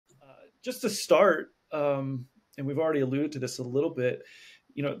just to start, and we've already alluded to this a little bit,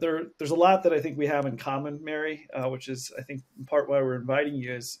 there's a lot that I think we have in common, Mary, which is, I think, in part why we're inviting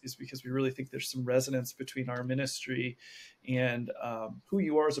you is because we really think there's some resonance between our ministry and who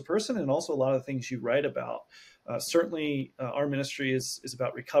you are as a person, and also a lot of the things you write about. Certainly, our ministry is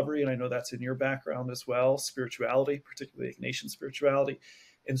about recovery, and I know that's in your background as well, spirituality, particularly Ignatian spirituality,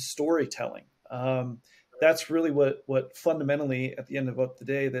 and storytelling. That's really what fundamentally, at the end of the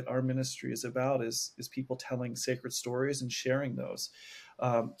day, that our ministry is about, is people telling sacred stories and sharing those.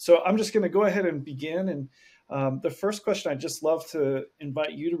 So I'm just going to go ahead and begin. And the first question I'd just love to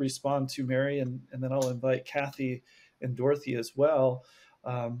invite you to respond to, Mary, and then I'll invite Cathy and Dorothy as well,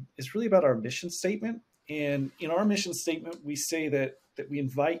 is really about our mission statement. And in our mission statement, we say that we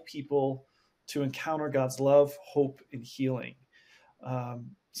invite people to encounter God's love, hope, and healing.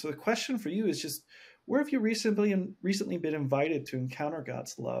 So the question for you is just, where have you recently been invited to encounter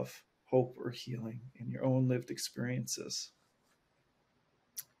God's love, hope, or healing in your own lived experiences?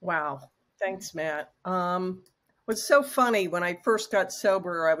 Wow. Thanks, Matt. What's so funny, when I first got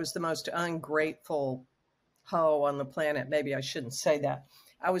sober, I was the most ungrateful hoe on the planet. Maybe I shouldn't say that.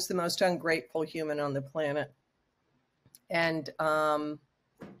 I was the most ungrateful human on the planet. And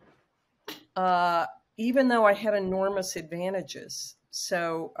even though I had enormous advantages.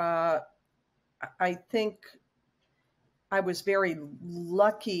 So I think I was very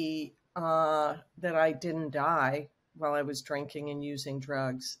lucky that I didn't die while I was drinking and using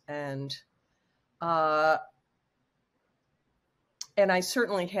drugs. And I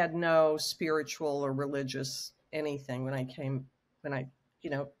certainly had no spiritual or religious anything when I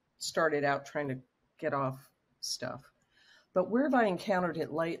started out trying to get off stuff. But where have I encountered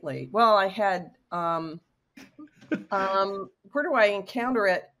it lately? Well, I had, where do I encounter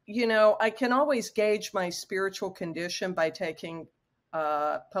it? I can always gauge my spiritual condition by taking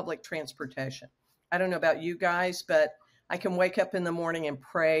public transportation. I don't know about you guys, but I can wake up in the morning and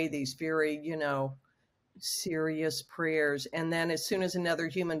pray these very, serious prayers. And then as soon as another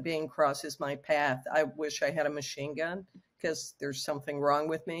human being crosses my path, I wish I had a machine gun because there's something wrong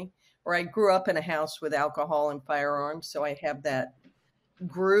with me. Or I grew up in a house with alcohol and firearms, so I have that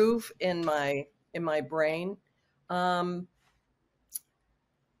groove in my brain. I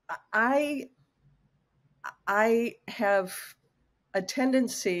have a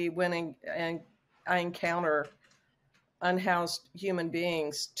tendency when I encounter unhoused human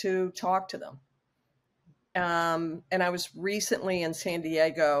beings to talk to them. And I was recently in San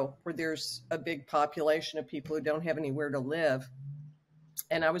Diego, where there's a big population of people who don't have anywhere to live.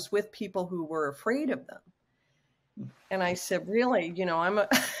 And I was with people who were afraid of them. And I said, really,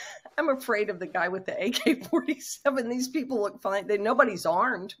 I'm afraid of the guy with the AK-47. These people look fine. Nobody's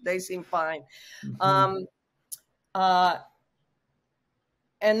armed. They seem fine. Mm-hmm.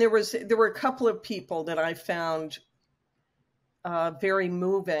 And there were a couple of people that I found very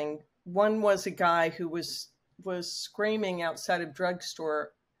moving. One was a guy who was screaming outside a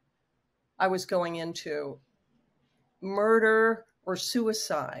drugstore I was going into, murder or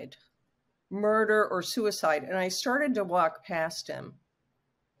suicide. And I started to walk past him.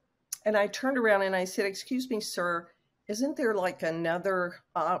 And I turned around and I said, excuse me, sir, isn't there like another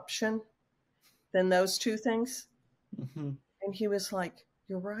option than those two things? Mm-hmm. And he was like,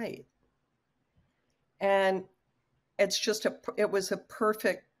 you're right. And it was a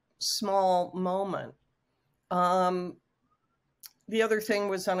perfect small moment. The other thing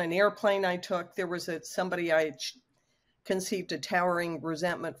was on an airplane I took, there was somebody I conceived a towering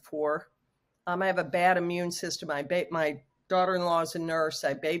resentment for. I have a bad immune system. My daughter-in-law is a nurse.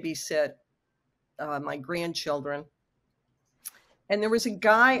 I babysit my grandchildren. And there was a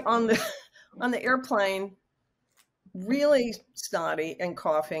guy on the airplane, really snotty and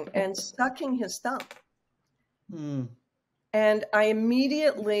coughing and sucking his thumb. Mm. And I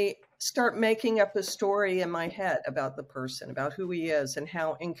immediately start making up a story in my head about the person, about who he is and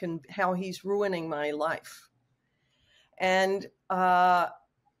how he's ruining my life. And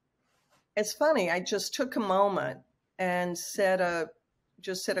it's funny, I just took a moment and said a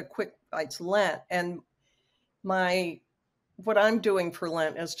quick, it's Lent. And what I'm doing for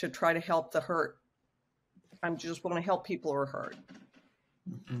Lent is to try to help the hurt. I just want to help people who are hurt.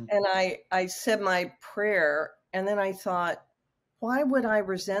 Mm-hmm. And I said my prayer, and then I thought, why would I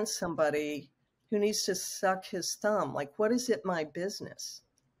resent somebody who needs to suck his thumb? Like, what is it my business?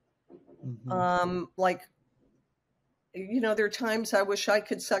 Mm-hmm. There are times I wish I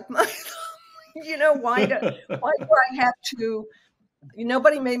could suck my thumb. Why do I have to?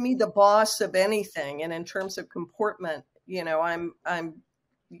 Nobody made me the boss of anything. And in terms of comportment, I'm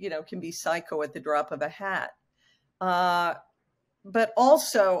can be psycho at the drop of a hat. but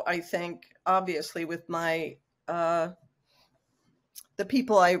also I think obviously with my the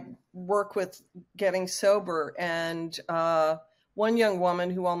people I work with getting sober, and one young woman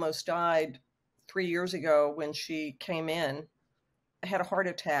who almost died 3 years ago when she came in had a heart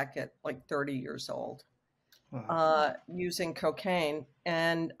attack at like 30 years old, Wow. using cocaine,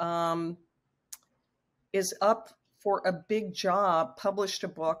 and is up for a big job, published a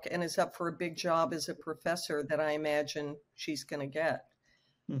book, and is up for a big job as a professor that I imagine she's going to get.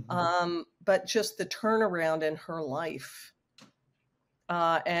 Mm-hmm. But just the turnaround in her life.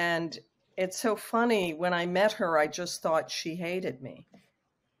 And it's so funny, when I met her, I just thought she hated me.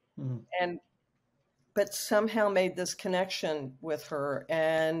 Mm-hmm. And but somehow made this connection with her,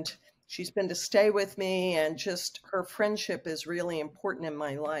 and she's been to stay with me, and just her friendship is really important in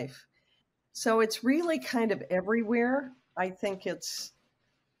my life. So it's really kind of everywhere. I think it's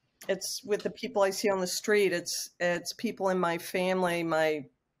with the people I see on the street. It's people in my family. My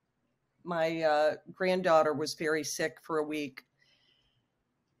granddaughter was very sick for a week,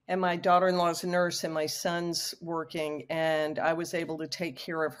 and my daughter-in-law is a nurse, and my son's working, and I was able to take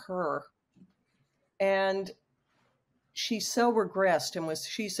care of her. And she so regressed, and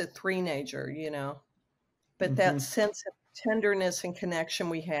she's a three-nager, but Mm-hmm. that sense of tenderness and connection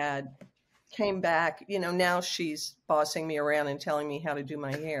we had came back. Now she's bossing me around and telling me how to do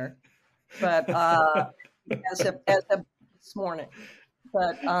my hair, but as of this morning.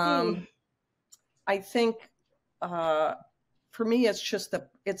 But I think for me,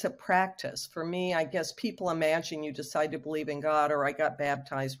 it's a practice. For me, I guess people imagine you decide to believe in God, or I got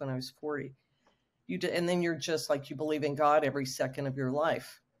baptized when I was 40. And then you're just like, you believe in God every second of your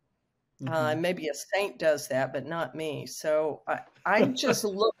life. Mm-hmm. Maybe a saint does that, but not me. So I'm just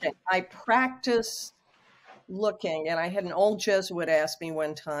looking. I practice looking. And I had an old Jesuit ask me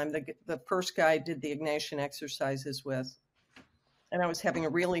one time, the first guy I did the Ignatian exercises with, and I was having a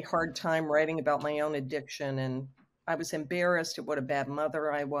really hard time writing about my own addiction, and I was embarrassed at what a bad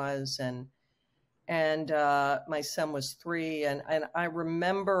mother I was, and my son was 3, and I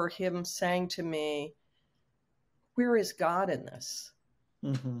remember him saying to me, "Where is God in this?"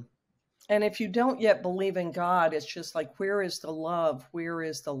 Mm-hmm. And if you don't yet believe in God, it's just like, where is the love? Where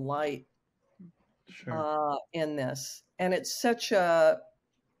is the light Sure. in this? And it's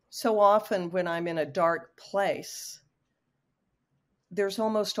so often when I'm in a dark place, there's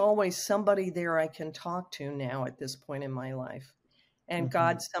almost always somebody there I can talk to now at this point in my life. And Mm-hmm.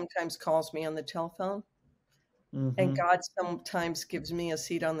 God sometimes calls me on the telephone, and Mm-hmm. God sometimes gives me a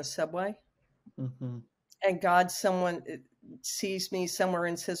seat on the subway, Mm-hmm. and someone sees me somewhere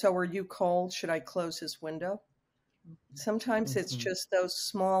and says, "Oh, are you cold? Should I close his window?" Sometimes it's Mm-hmm. just those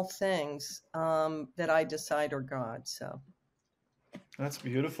small things that I decide are God. So That's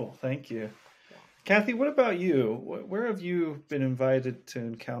beautiful. Thank you. Yeah. Cathy, what about you? Where have you been invited to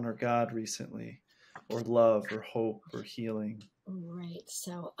encounter God recently, or love, or hope, or healing? Right.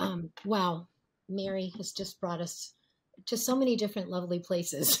 So, wow, Mary has just brought us to so many different lovely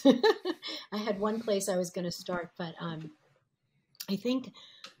places. I had one place I was going to start, but I think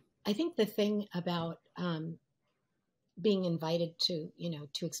the thing about being invited to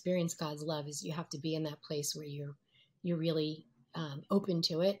to experience God's love is you have to be in that place where you're really open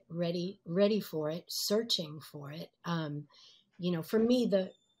to it, ready for it, searching for it. For me,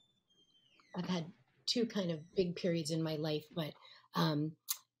 I've had two kind of big periods in my life, but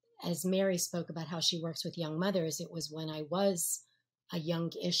as Mary spoke about how she works with young mothers, it was when I was a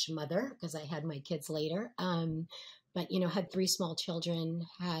young-ish mother, because I had my kids later. But had 3 small children,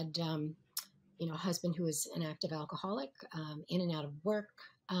 had a husband who was an active alcoholic, in and out of work.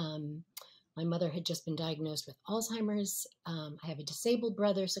 My mother had just been diagnosed with Alzheimer's. I have a disabled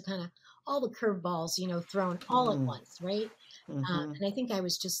brother, so kind of all the curveballs, thrown all at once, right? Mm-hmm. And I think I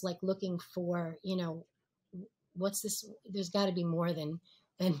was just like looking for, what's this? There's got to be more than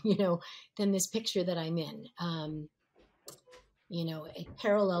than this picture that I'm in. It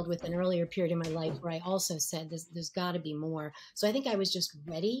paralleled with an earlier period in my life where I also said there's got to be more. So I think I was just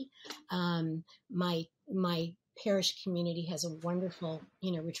ready. My parish community has a wonderful,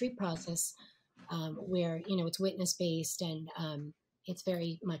 retreat process where, it's witness based, and it's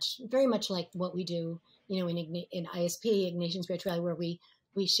very much like what we do, in ISP, Ignatian Spirituality, where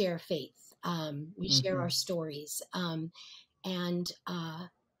we share faith. We share Mm-hmm. our stories. And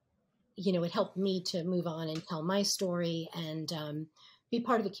it helped me to move on and tell my story, and be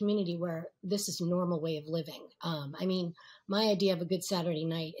part of a community where this is a normal way of living. I mean, my idea of a good Saturday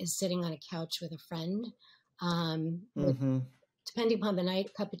night is sitting on a couch with a friend, with, Mm-hmm. depending upon the night,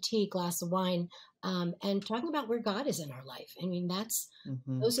 cup of tea, glass of wine, and talking about where God is in our life. I mean,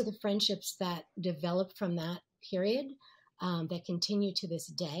 Mm-hmm. those are the friendships that develop from that period. that continue to this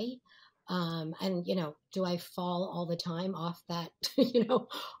day. And, do I fall all the time off that,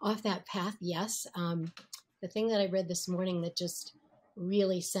 off that path? Yes. The thing that I read this morning that just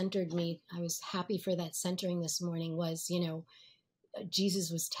really centered me, I was happy for that centering this morning, was,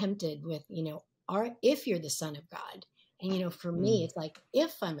 Jesus was tempted with, if you're the Son of God. And, for me, it's like,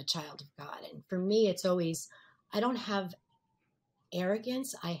 if I'm a child of God. And for me, it's always, I don't have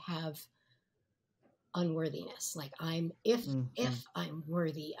arrogance. I have unworthiness. Like if I'm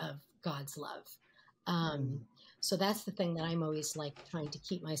worthy of God's love. So that's the thing that I'm always like trying to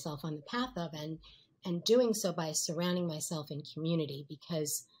keep myself on the path of, and doing so by surrounding myself in community,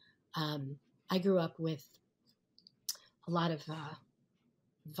 because I grew up with a lot of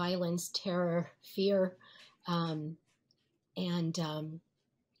violence, terror, fear, and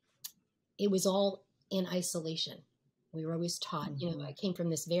it was all in isolation. We were always taught, I came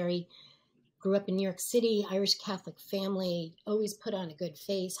from grew up in New York City, Irish Catholic family, always put on a good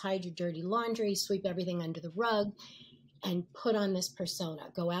face, hide your dirty laundry, sweep everything under the rug, and put on this persona.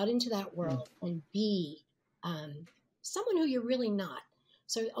 Go out into that world and be someone who you're really not.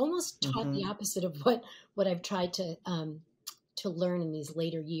 So it almost taught the opposite of what I've tried to learn in these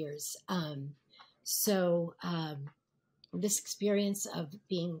later years. This experience of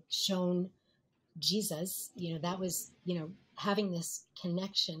being shown Jesus, that was, having this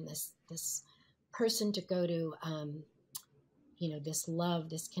connection, this person to go to, this love,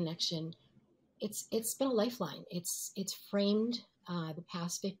 this connection. It's been a lifeline. It's framed the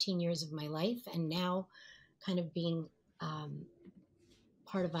past 15 years of my life, and now kind of being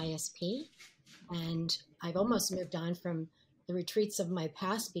part of ISP. And I've almost moved on from the retreats of my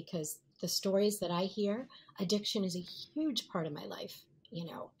past, because the stories that I hear, addiction is a huge part of my life.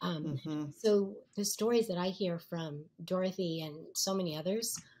 So the stories that I hear from Dorothy and so many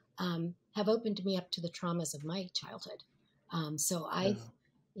others have opened me up to the traumas of my childhood. So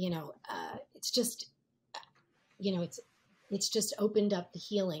it's just, it's just opened up the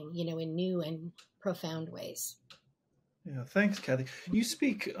healing, in new and profound ways. Yeah. Thanks, Cathy. You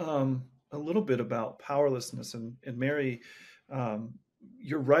speak a little bit about powerlessness, and Mary,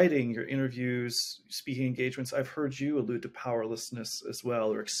 your writing, your interviews, speaking engagements, I've heard you allude to powerlessness as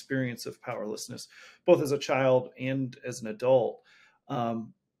well, or experience of powerlessness, both as a child and as an adult.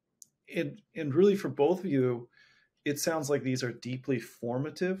 And really for both of you, it sounds like these are deeply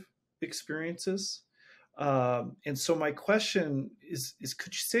formative experiences. And so my question is,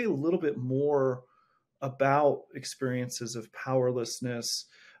 could you say a little bit more about experiences of powerlessness,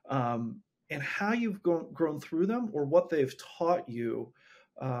 and how you've grown through them, or what they've taught you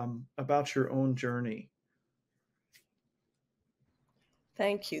about your own journey?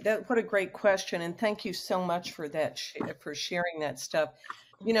 Thank you. What a great question. And thank you so much for that, for sharing that stuff.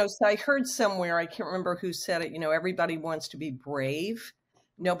 So I heard somewhere, I can't remember who said it, everybody wants to be brave.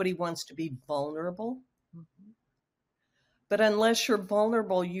 Nobody wants to be vulnerable. But unless you're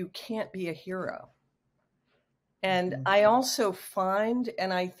vulnerable, you can't be a hero. And I also find,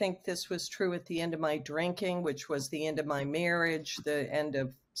 and I think this was true at the end of my drinking, which was the end of my marriage, the end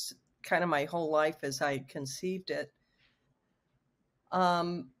of kind of my whole life as I conceived it.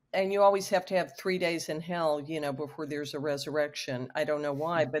 And you always have to have 3 days in hell, before there's a resurrection. I don't know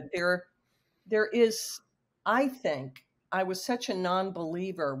why, but there is, I think, I was such a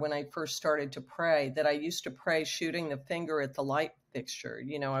non-believer when I first started to pray that I used to pray shooting the finger at the light fixture.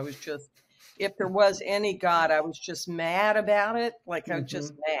 I was just, if there was any God, I was just mad about it. Like I was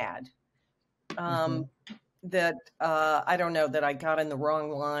just mad that, I don't know, that I got in the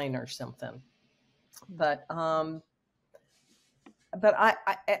wrong line or something. But I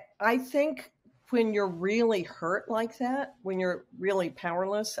think when you're really hurt like that, when you're really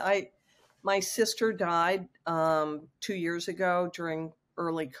powerless, my sister died 2 years ago during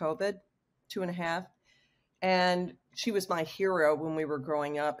early COVID, 2.5. And she was my hero when we were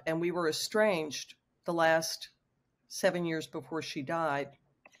growing up, and we were estranged the last 7 years before she died.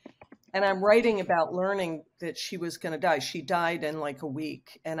 And I'm writing about learning that she was going to die. She died in like a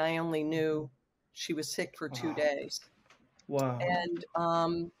week, and I only knew she was sick for 2 days. Wow. And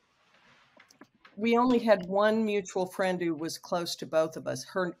we only had one mutual friend who was close to both of us.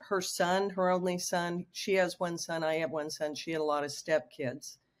 Her son, her only son, she has one son, I have one son. She had a lot of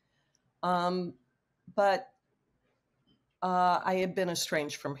stepkids. But I had been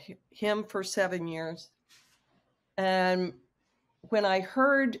estranged from him for 7 years. And when I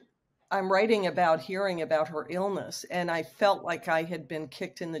heard, I'm writing about hearing about her illness, and I felt like I had been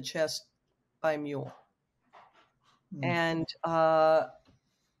kicked in the chest by a mule. And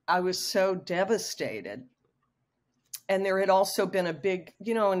I was so devastated. And there had also been a big,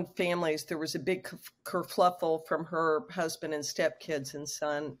 in families, there was a big kerfluffle from her husband and stepkids and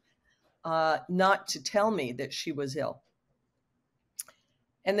son not to tell me that she was ill.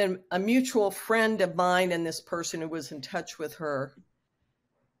 And then a mutual friend of mine and this person who was in touch with her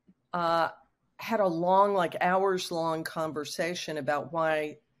had a long, like hours-long conversation about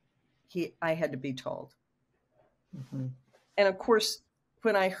why I had to be told. Mm-hmm. And of course,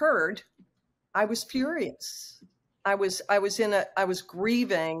 when I heard, I was furious. I was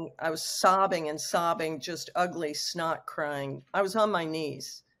grieving. I was sobbing and sobbing, just ugly snot crying. I was on my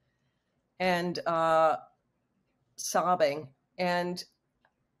knees and sobbing. And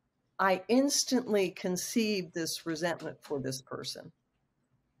I instantly conceived this resentment for this person.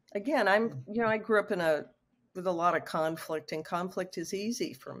 Again, I grew up with a lot of conflict, and conflict is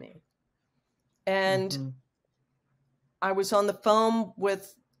easy for me. And I was on the phone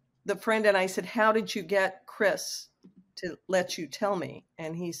with the friend and I said, "How did you get Chris to let you tell me?"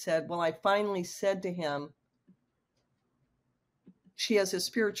 And he said, "Well, I finally said to him, she has a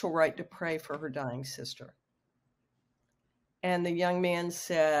spiritual right to pray for her dying sister." And the young man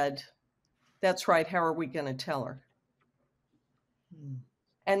said, "That's right. How are we going to tell her?"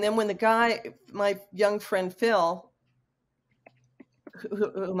 And then when the guy, my young friend Phil,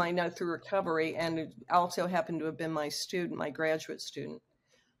 whom I know through recovery and also happened to have been my student, my graduate student,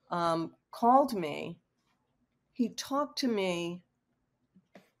 called me, he talked to me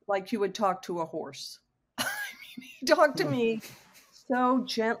like you would talk to a horse. I mean, he talked to me so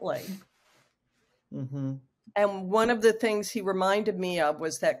gently. Mm-hmm. And one of the things he reminded me of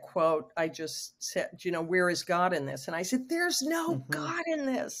was that quote I just said, "Where is God in this?" And I said, "There's no God in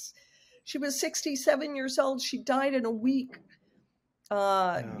this. She was 67 years old. She died in a week."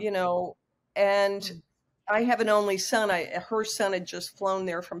 And I have an only son. Her son had just flown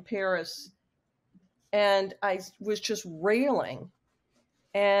there from Paris. And I was just railing.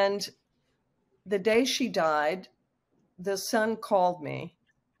 And the day she died, the son called me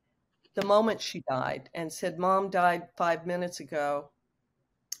the moment she died and said, "Mom died 5 minutes ago,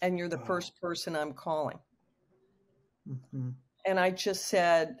 and you're the first person I'm calling." Mm-hmm. And I just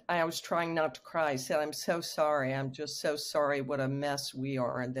said, I was trying not to cry. I said, "I'm so sorry. I'm just so sorry what a mess we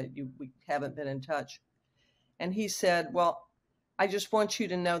are and that we haven't been in touch." And he said, "Well, I just want you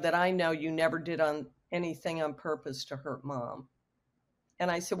to know that I know you never did anything on purpose to hurt Mom." And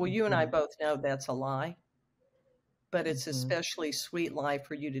I said, "Well, you and I both know that's a lie, but it's especially sweet lie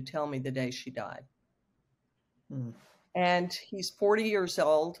for you to tell me the day she died." And he's 40 years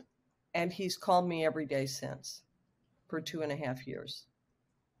old, and he's called me every day since for 2.5 years.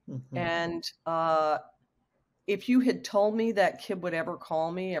 And if you had told me that kid would ever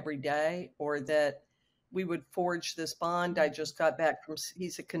call me every day, or that we would forge this bond, I just got back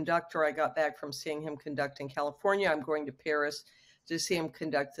he's a conductor. I got back from seeing him conduct in California. I'm going to Paris to see him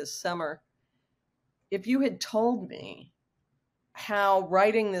conduct this summer. If you had told me how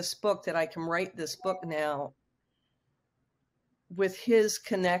writing this book, that I can write this book now with his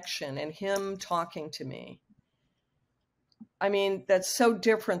connection and him talking to me, I mean, that's so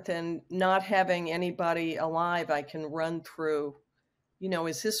different than not having anybody alive I can run through,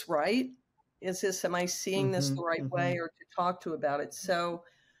 is this right? Am I seeing this the right way, or to talk to about it? So,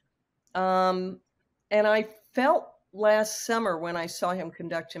 and I felt last summer when I saw him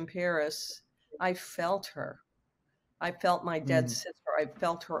conduct in Paris, I felt her. I felt my dead sister. I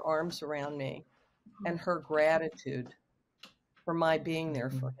felt her arms around me and her gratitude for my being there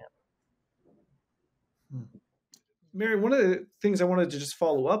for him. Mary, one of the things I wanted to just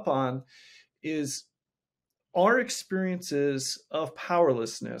follow up on is our experiences of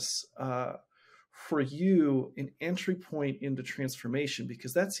powerlessness for you an entry point into transformation,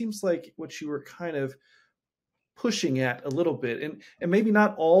 because that seems like what you were kind of pushing at a little bit, and maybe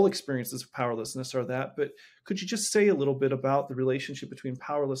not all experiences of powerlessness are that, but could you just say a little bit about the relationship between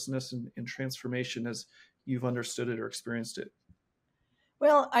powerlessness and transformation as you've understood it or experienced it?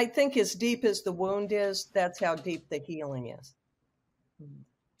 Well, I think as deep as the wound is, that's how deep the healing is.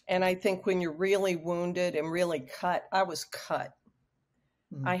 And I think when you're really wounded and really cut, I was cut.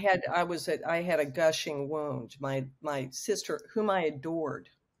 I had a gushing wound. My sister, whom I adored,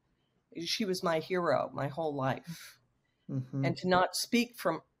 she was my hero my whole life. And to not speak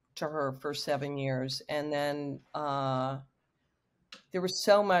to her for 7 years, and then there was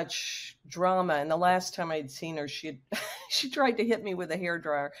so much drama. And the last time I'd seen her, she tried to hit me with a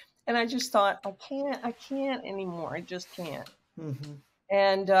hairdryer, and I just thought, I can't anymore. I just can't.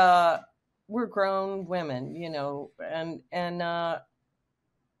 And we're grown women, and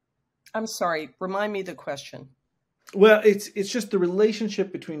I'm sorry, remind me the question. Well, it's just the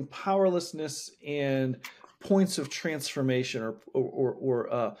relationship between powerlessness and points of transformation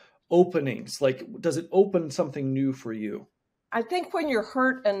or openings? Like, does it open something new for you? I think when you're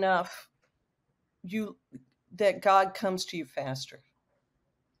hurt enough, that God comes to you faster.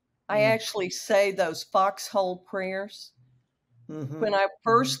 I actually say those foxhole prayers. When I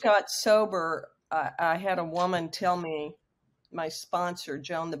first got sober, I had a woman tell me, my sponsor,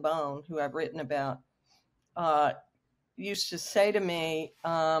 Joan the Bone, who I've written about, used to say to me,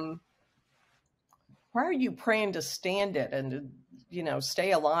 why are you praying to stand it and to,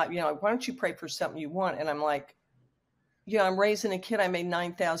 stay alive? Why don't you pray for something you want? And I'm like, I'm raising a kid. I made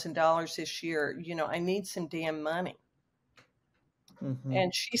 $9,000 this year. I need some damn money.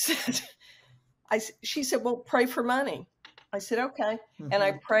 And she said, well, pray for money. I said, okay. And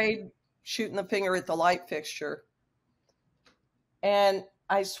I prayed, shooting the finger at the light fixture. And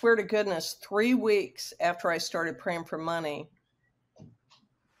I swear to goodness, 3 weeks after I started praying for money,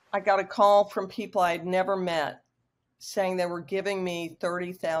 I got a call from people I had never met saying they were giving me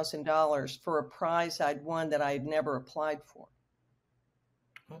 $30,000 for a prize I'd won that I had never applied for.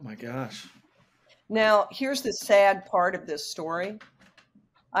 Oh my gosh. Now, here's the sad part of this story.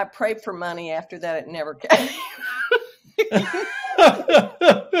 I prayed for money after that. It never came. But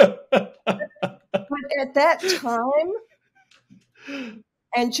at that time,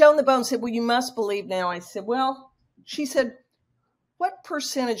 and Joan the Bone said, well, you must believe now. I said, well, she said, what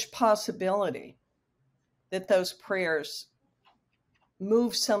percentage possibility that those prayers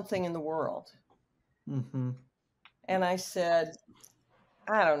move something in the world? And I said,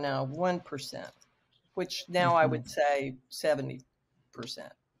 I don't know, 1%, which now I would say 70%.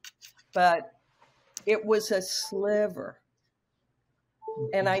 But it was a sliver.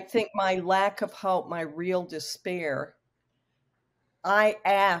 And I think my lack of hope, my real despair, I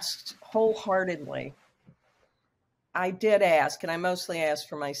asked wholeheartedly. I did ask, and I mostly asked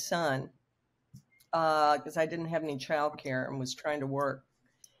for my son because I didn't have any childcare and was trying to work.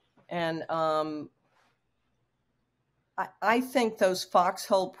 And I think those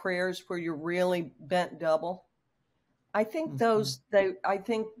foxhole prayers where you're really bent double, I think I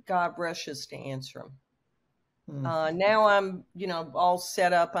think God rushes to answer them. Now I'm, all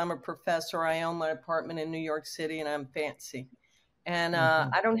set up. I'm a professor. I own my apartment in New York City, and I'm fancy. And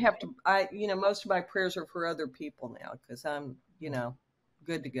I don't have to. Most of my prayers are for other people now because I'm,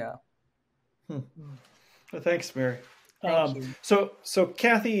 good to go. Well, thanks, Mary. Thank you. So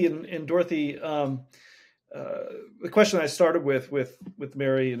Cathy and Dorothy, the question I started with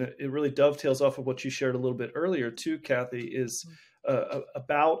Mary, and it really dovetails off of what you shared a little bit earlier too, Cathy, is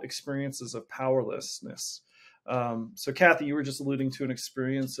about experiences of powerlessness. So Cathy, you were just alluding to an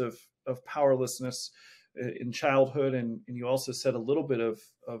experience of powerlessness in childhood, and you also said a little bit of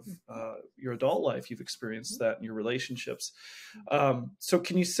your adult life. You've experienced that in your relationships. So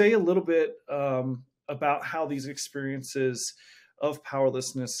can you say a little bit about how these experiences of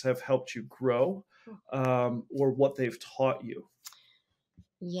powerlessness have helped you grow, or what they've taught you?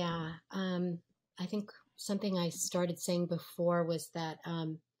 Yeah, I think something I started saying before was that,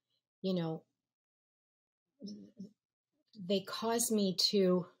 they caused me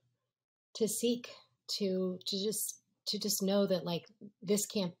to seek, to just know that, like, there's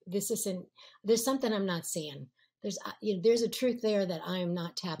something I'm not seeing. There's a truth there that I'm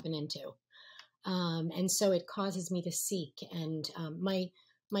not tapping into. And so it causes me to seek. And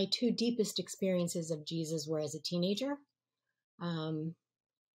my two deepest experiences of Jesus were as a teenager, and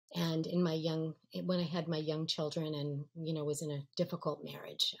when I had my young children, and was in a difficult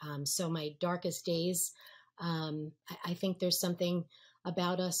marriage. So my darkest days, I think there's something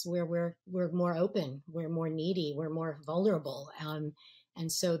about us where we're more open, we're more needy, we're more vulnerable,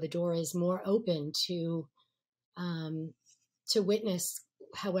 and so the door is more open to witness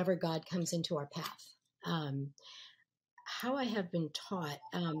however God comes into our path. How I have been taught.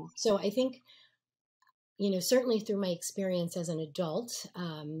 So I think, certainly through my experience as an adult,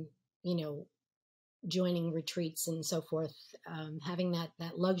 joining retreats and so forth, having that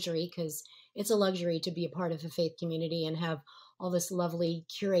luxury, because it's a luxury to be a part of a faith community and have all this lovely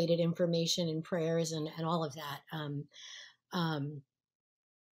curated information and prayers and all of that.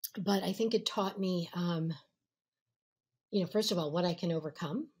 But I think it taught me, first of all, what I can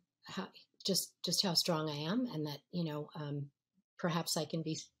overcome, just how strong I am, and that, perhaps I can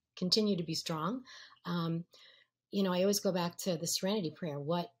continue to be strong. I always go back to the serenity prayer.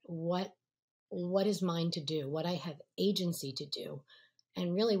 What is mine to do? What I have agency to do,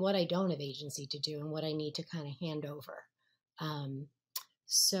 and really what I don't have agency to do, and what I need to kind of hand over. And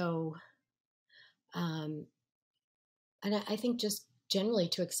I think just generally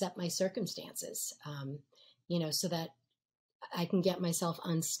to accept my circumstances, so that I can get myself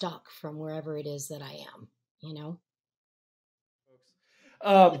unstuck from wherever it is that I am. you know.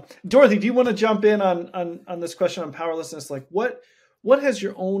 Dorothy, do you want to jump in on this question on powerlessness? Like what has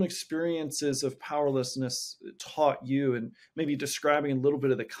your own experiences of powerlessness taught you, and maybe describing a little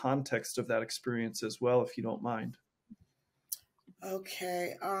bit of the context of that experience as well, if you don't mind?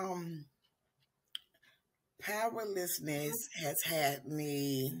 Okay. Powerlessness has had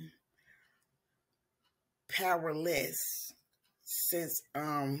me powerless since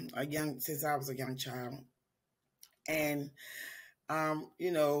since I was a young child. And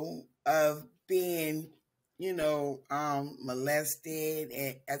of being, molested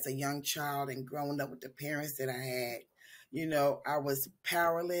as a young child and growing up with the parents that I had. I was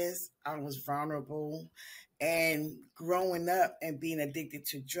powerless, I was vulnerable, and growing up and being addicted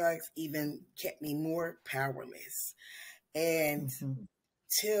to drugs even kept me more powerless. And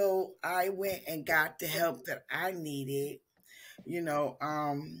till I went and got the help that I needed,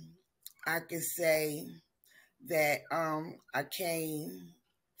 I can say that I came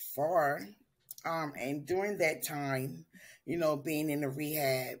far. And during that time, being in the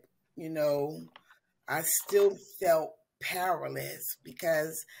rehab, I still felt powerless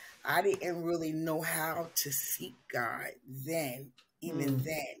because I didn't really know how to seek God then, even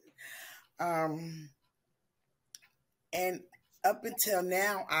then. And up until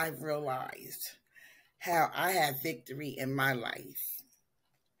now, I've realized how I have victory in my life.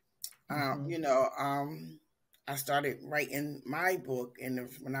 I started writing my book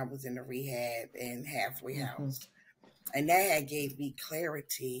when I was in the rehab and halfway house. And that had gave me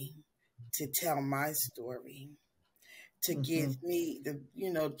clarity to tell my story, to give me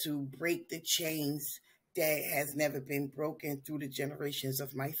to break the chains that has never been broken through the generations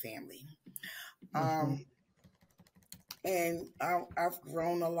of my family. And I've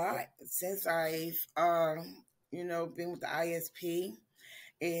grown a lot since I've, been with the ISP.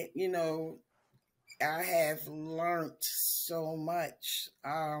 I have learned so much,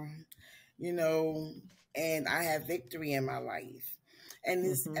 and I have victory in my life. And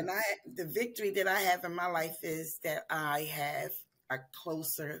the victory that I have in my life is that I have a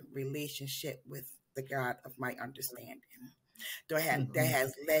closer relationship with the God of my understanding. That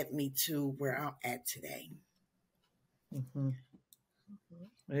has led me to where I'm at today.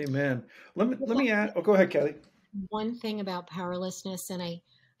 Amen. Let me add. Oh, go ahead, Cathy. One thing about powerlessness, and I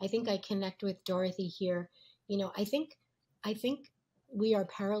think I connect with Dorothy here. I think we are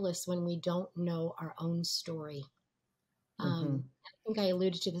powerless when we don't know our own story. I think I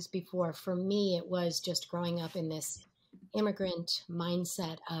alluded to this before. For me, it was just growing up in this immigrant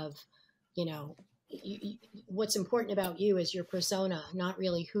mindset of, what's important about you is your persona, not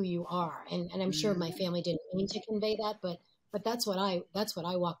really who you are. And I'm sure my family didn't mean to convey that, but that's what I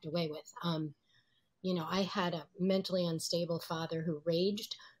walked away with. I had a mentally unstable father who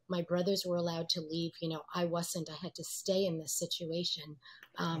raged. My brothers were allowed to leave. I wasn't. I had to stay in this situation.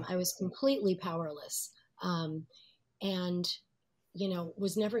 I was completely powerless. And,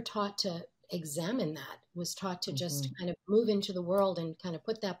 was never taught to examine that, was taught to just kind of move into the world and kind of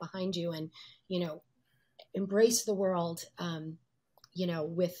put that behind you and, embrace the world,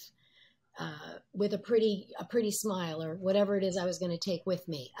 with a pretty smile or whatever it is I was going to take with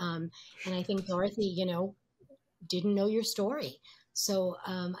me. And I think Dorothy, didn't know your story. So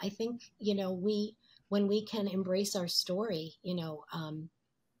I think, when we can embrace our story,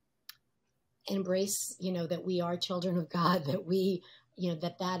 embrace, that we are children of God, that we,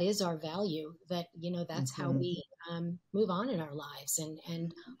 that is our value, that, that's how we move on in our lives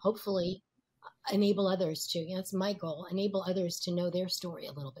and hopefully enable others to, that's my goal, enable others to know their story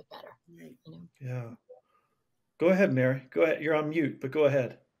a little bit better. Yeah. Go ahead, Mary. Go ahead. You're on mute, but go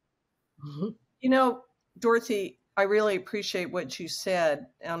ahead. Dorothy, I really appreciate what you said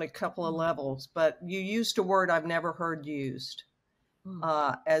on a couple of levels, but you used a word I've never heard used.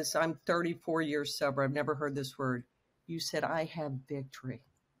 As I'm 34 years sober, I've never heard this word. You said, I have victory.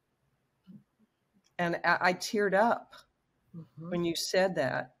 And I teared up when you said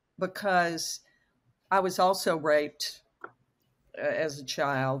that, because I was also raped as a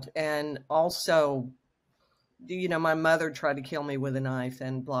child. And also, my mother tried to kill me with a knife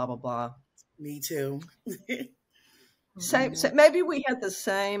and blah, blah, blah. Me too. So maybe we had the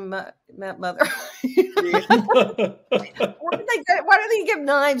same mother. Yeah. Why do they give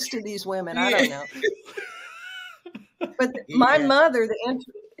knives to these women? I don't know. But my mother,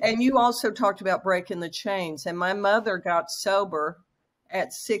 and you also talked about breaking the chains, and my mother got sober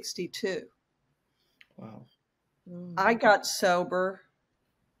at 62. Wow. I got sober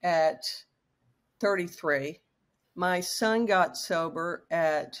at 33. My son got sober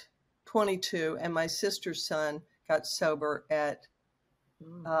at 22, and my sister's son got sober at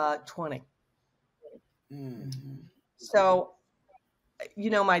 20. Mm-hmm. So,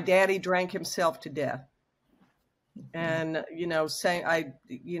 my daddy drank himself to death. And,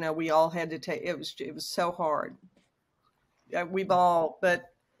 we all had to take, it was so hard. But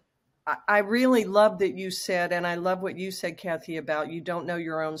I really love that you said, and I love what you said, Cathy, about you don't know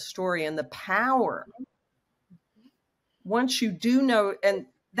your own story and the power. Once you do know, and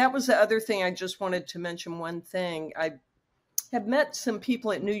that was the other thing I just wanted to mention one thing. I have met some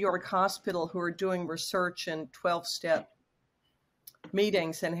people at New York Hospital who are doing research in 12-step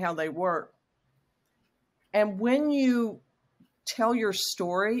meetings and how they work. And when you tell your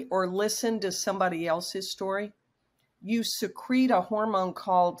story or listen to somebody else's story, you secrete a hormone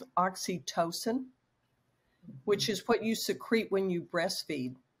called oxytocin, which is what you secrete when you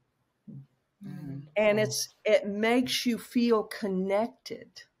breastfeed. Mm-hmm. And it makes you feel connected.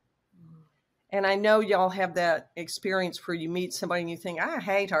 And I know y'all have that experience where you meet somebody and you think, I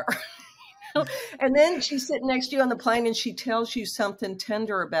hate her. And then she's sitting next to you on the plane and she tells you something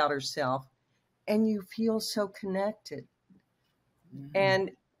tender about herself and you feel so connected. Mm-hmm.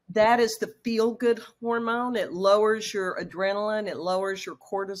 And that is the feel-good hormone. It lowers your adrenaline. It lowers your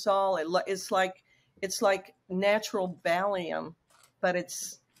cortisol. It's like natural Valium, but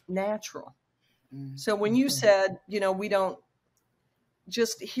it's natural. Mm-hmm. So when you said, we don't,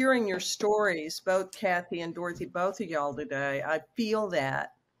 just hearing your stories, both Cathy and Dorothy, both of y'all today, I feel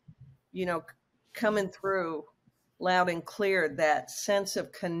that, coming through loud and clear, that sense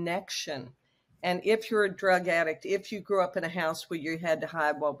of connection. And if you're a drug addict, if you grew up in a house where you had to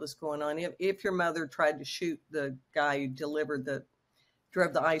hide what was going on, if your mother tried to shoot the guy who drove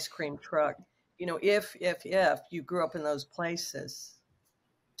the ice cream truck, if you grew up in those places,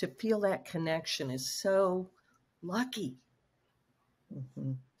 to feel that connection is so lucky.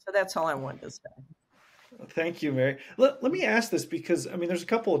 Mm-hmm. So that's all I wanted to say. Thank you, Mary. Let me ask this because, there's a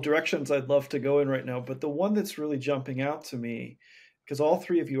couple of directions I'd love to go in right now, but the one that's really jumping out to me, because all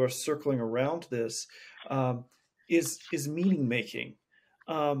three of you are circling around this, is meaning making.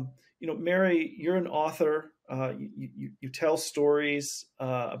 Mary, you're an author. You tell stories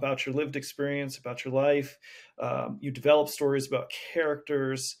about your lived experience, about your life. You develop stories about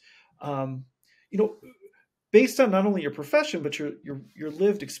characters. Based on not only your profession, but your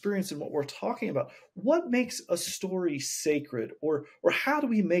lived experience and what we're talking about, what makes a story sacred, or how do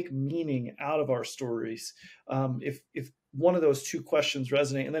we make meaning out of our stories? If one of those two questions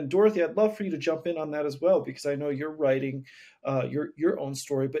resonate, and then Dorothy, I'd love for you to jump in on that as well, because I know you're writing your own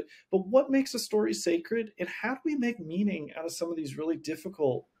story. But what makes a story sacred, and how do we make meaning out of some of these really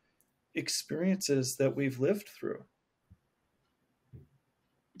difficult experiences that we've lived through?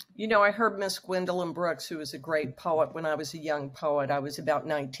 I heard Miss Gwendolyn Brooks, who was a great poet when I was a young poet. I was about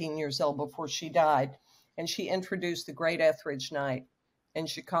 19 years old before she died. And she introduced the Great Etheridge Night in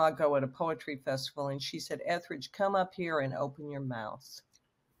Chicago at a poetry festival. And she said, Etheridge, come up here and open your mouth.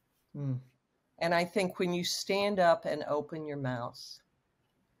 And I think when you stand up and open your mouth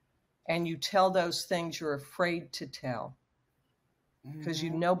and you tell those things you're afraid to tell, because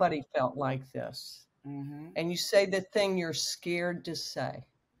nobody felt like this, and you say the thing you're scared to say,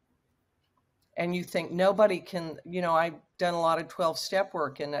 and you think nobody can, I've done a lot of 12-step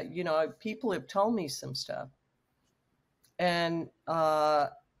work, and, people have told me some stuff. And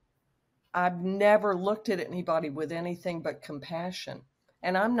I've never looked at anybody with anything but compassion.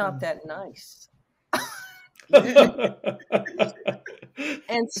 And I'm not that nice.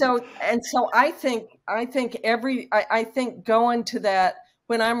 And so I think going to that,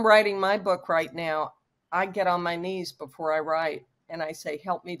 when I'm writing my book right now, I get on my knees before I write and I say,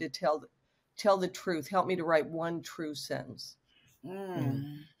 help me to tell the truth. Help me to write one true sentence.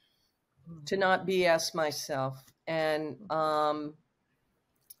 To not BS myself. And,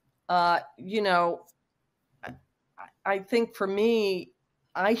 I think for me,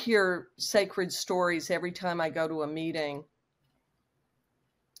 I hear sacred stories every time I go to a meeting.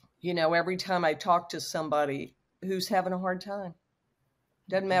 Every time I talk to somebody who's having a hard time.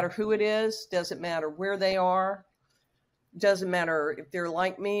 Doesn't matter who it is. Doesn't matter where they are. Doesn't matter if they're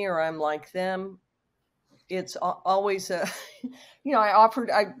like me or I'm like them. It's always I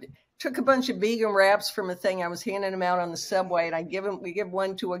took a bunch of vegan wraps from a thing. I was handing them out on the subway, and we give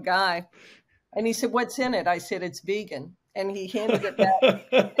one to a guy, and he said, "What's in it?" I said, "It's vegan." And he handed it back,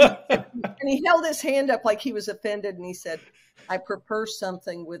 and he held his hand up like he was offended, and he said, "I prefer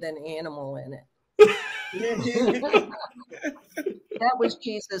something with an animal in it." That was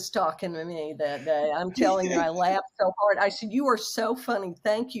Jesus talking to me that day. I'm telling you, I laughed so hard. I said, "You are so funny.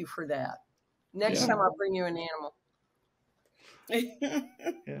 Thank you for that. Next time I'll bring you an animal."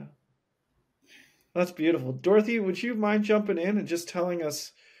 Yeah. That's beautiful. Dorothy, would you mind jumping in and just telling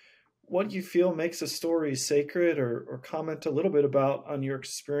us what you feel makes a story sacred, or comment a little bit about on your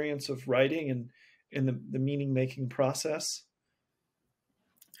experience of writing and in the meaning making process.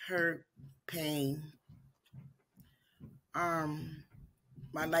 Hurt, pain,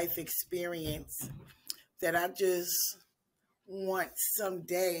 my life experience that I just want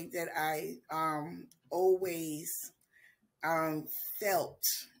someday that I always felt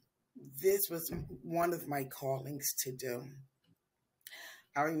this was one of my callings to do.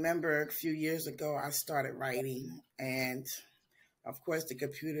 I remember a few years ago I started writing, and of course the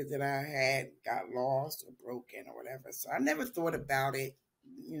computer that I had got lost or broken or whatever. So I never thought about it,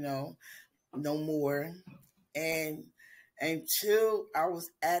 no more. And until I was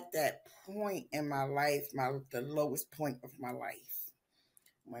at that point in my life, the lowest point of my life,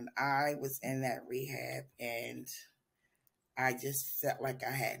 when I was in that rehab, and I just felt like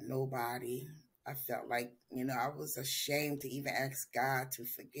I had nobody. I felt like, I was ashamed to even ask God to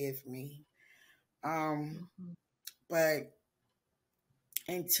forgive me. But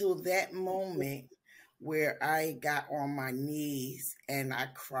until that moment where I got on my knees and I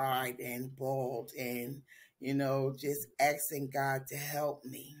cried and bawled and, just asking God to help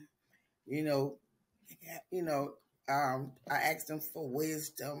me, you know, I asked him for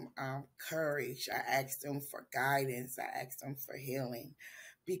wisdom, courage. I asked him for guidance. I asked him for healing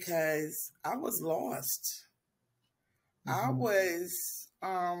because I was lost. I was,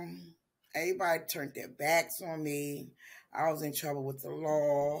 everybody turned their backs on me. I was in trouble with the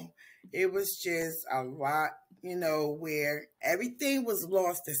law. It was just a lot, where everything was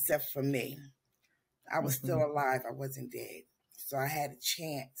lost except for me. I was still alive. I wasn't dead. So I had a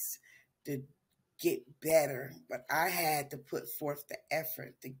chance to get better, but I had to put forth the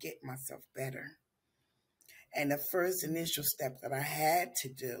effort to get myself better. And the first initial step that I had to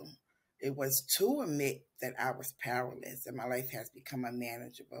do, it was to admit that I was powerless and my life has become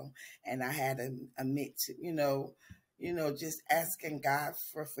unmanageable. And I had to admit to, just asking God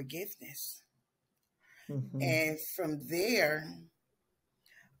for forgiveness. And from there,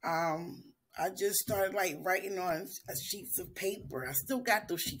 I just started writing on sheets of paper. I still got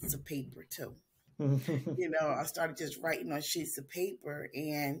those sheets of paper too. I started just writing on sheets of paper,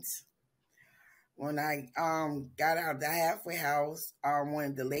 and when I got out of the halfway house, one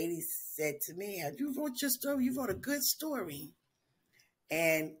of the ladies said to me, "Have you wrote your story? You wrote a good story."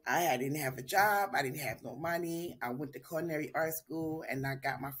 And I didn't have a job. I didn't have no money. I went to culinary art school, and I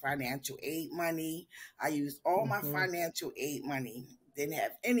got my financial aid money. I used all my financial aid money. Didn't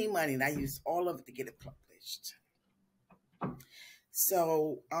have any money, and I used all of it to get it published.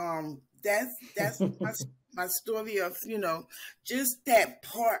 So that's my story of, just that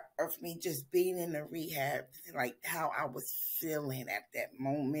part of me just being in the rehab, like how I was feeling at that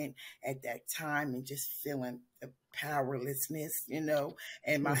moment, at that time, and just feeling the powerlessness, and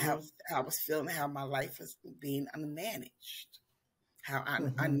how I was feeling, how my life was being unmanaged, how I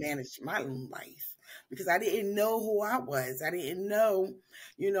unmanaged my own life. Because I didn't know who I was. I didn't know,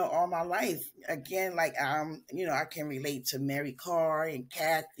 all my life. Again, I can relate to Mary Karr and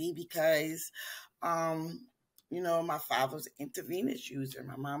Cathy because, my father was an intravenous user.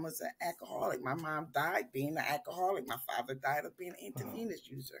 My mom was an alcoholic. My mom died being an alcoholic. My father died of being an intravenous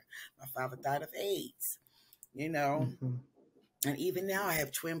user. My father died of AIDS, And even now I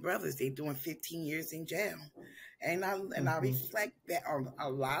have twin brothers. They're doing 15 years in jail. And I reflect back on a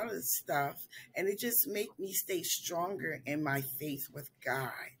lot of stuff, and it just makes me stay stronger in my faith with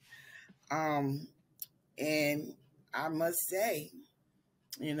God. And I must say,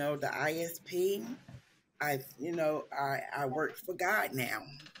 the ISP, I work for God now.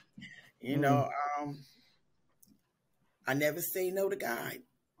 I never say no to God.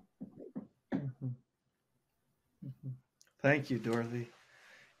 Thank you, Dorothy.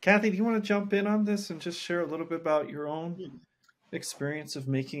 Cathy, do you want to jump in on this and just share a little bit about your own experience of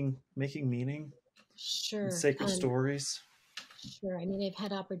making meaning? Sure. And sacred stories. Sure. I mean, I've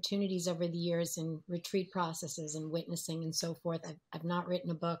had opportunities over the years in retreat processes and witnessing and so forth. I've not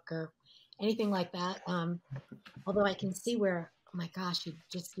written a book or anything like that. Although I can see where, oh my gosh,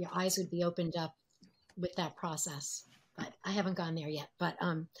 your eyes would be opened up with that process. But I haven't gone there yet. But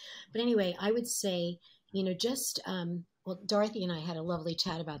anyway, I would say, well, Dorothy and I had a lovely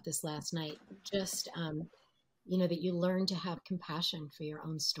chat about this last night. Just, that you learn to have compassion for your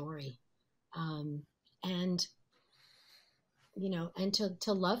own story, and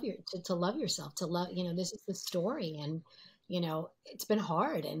to love yourself, to love, this is the story, and it's been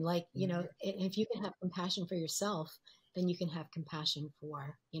hard, and if you can have compassion for yourself, then you can have compassion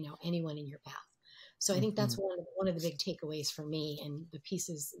for anyone in your path. So I think that's one of the big takeaways for me and the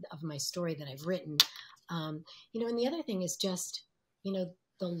pieces of my story that I've written. And the other thing is just,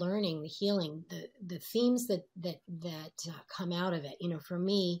 the learning, the healing, the themes that come out of it. You know, for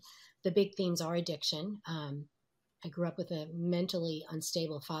me, the big themes are addiction. I grew up with a mentally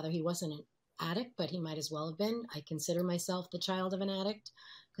unstable father. He wasn't an addict, but he might as well have been. I consider myself the child of an addict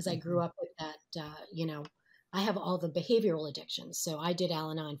because I grew up with that. You know, I have all the behavioral addictions. So I did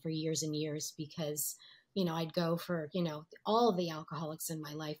Al-Anon for years and years because, you know, I'd go for, you know, all the alcoholics in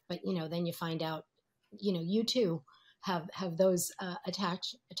my life. But, you know, then you find out, you know, you too have those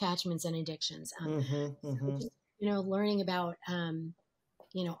attachments and addictions. So just, you know, learning about,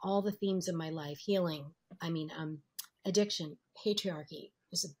 you know, all the themes of my life, healing. I mean, addiction, patriarchy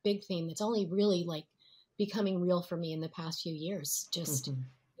is a big theme that's only really like becoming real for me in the past few years. Just,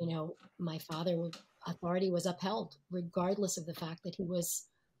 you know, my father authority was upheld regardless of the fact that he was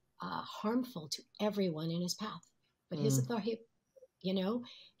harmful to everyone in his path, but his authority, you know,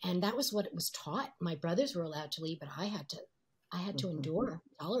 and that was what it was taught. My brothers were allowed to leave, but I had to endure,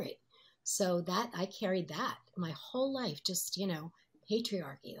 tolerate. So that I carried that my whole life, just, you know,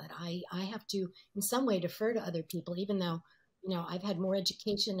 patriarchy, that I have to in some way defer to other people, even though, you know, I've had more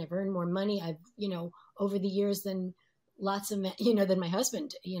education, I've earned more money, I've, you know, over the years than lots of men, you know, than my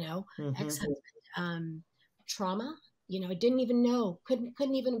husband, you know, ex-husband. Trauma, you know, I didn't even know, couldn't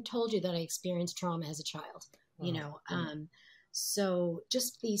even have told you that I experienced trauma as a child, you know. So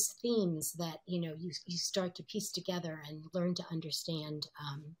just these themes that, you know, you start to piece together and learn to understand,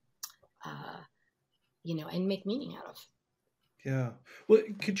 you know, and make meaning out of. Yeah. Well,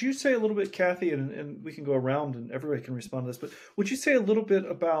 could you say a little bit, Cathy, and we can go around and everybody can respond to this, but would you say a little bit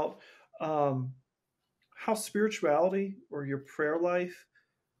about how spirituality or your prayer life,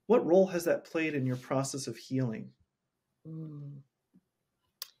 what role has that played in your process of healing?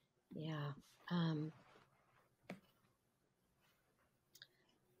 Yeah.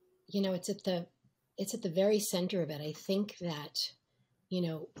 You know, it's at the very center of it. I think that, you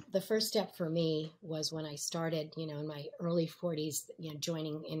know, the first step for me was when I started, you know, in my early 40s, you know,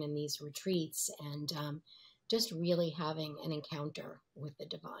 joining in these retreats and just really having an encounter with the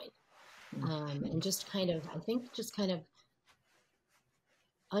divine. And just kind of, I think just kind of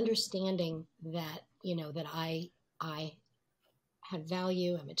understanding that, you know, that I have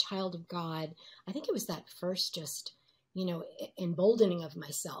value, I'm a child of God. I think it was that first just, you know, emboldening of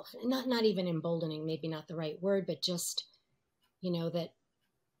myself. And not even emboldening, maybe not the right word, but just, you know, that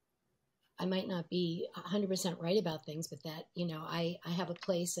I might not be 100% right about things, but that, you know, I have a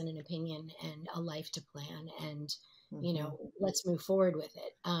place and an opinion and a life to plan and, you know, let's move forward with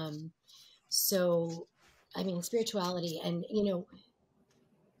it. So, I mean, spirituality and, you know,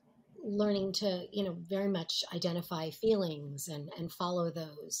 learning to, you know, very much identify feelings and follow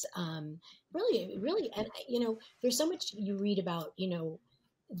those. Really, and, you know, there's so much you read about, you know,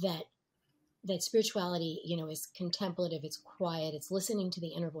 that spirituality, you know, is contemplative, it's quiet, it's listening to the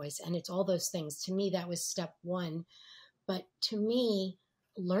inner voice, and it's all those things. To me, that was step one. But to me,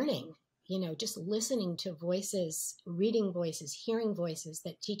 learning, you know, just listening to voices, reading voices, hearing voices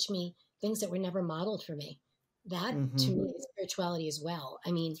that teach me things that were never modeled for me. That to me is spirituality as well.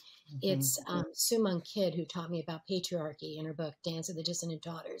 I mean, it's Sue Kidd who taught me about patriarchy in her book, Dance of the Dissonant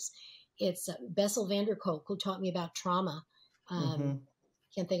Daughters. It's Bessel van der Kolk who taught me about trauma.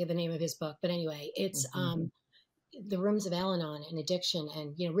 Can't think of the name of his book, but anyway, it's The Rooms of Al-Anon and Addiction,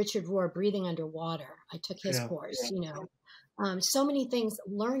 and, you know, Richard Rohr, Breathing Underwater. I took his course, you know. So many things,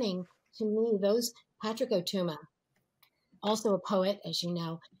 learning, to me, those, Patrick O'Tuma, also a poet, as you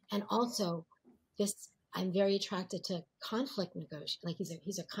know, and also this, I'm very attracted to conflict negotiation. Like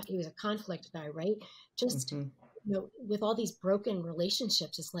he was a conflict guy, right? Just, you know, with all these broken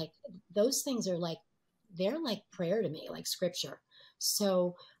relationships, it's like, those things are like, they're like prayer to me, like scripture.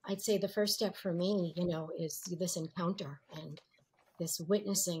 So I'd say the first step for me, you know, is this encounter and this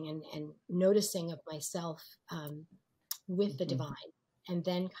witnessing and noticing of myself with the divine, and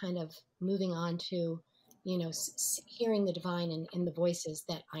then kind of moving on to, you know, hearing the divine in the voices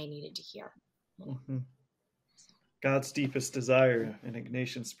that I needed to hear. You know? God's deepest desire in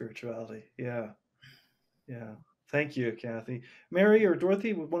Ignatian spirituality. Yeah. Yeah. Thank you, Cathy. Mary or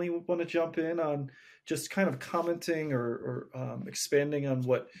Dorothy, would you want to jump in on just kind of commenting or expanding on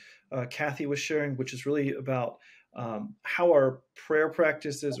what Cathy was sharing, which is really about how our prayer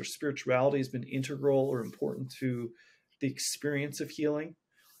practices or spirituality has been integral or important to the experience of healing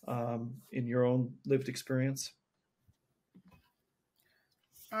in your own lived experience?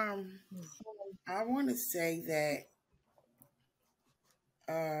 I want to say that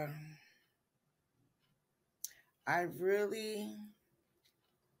I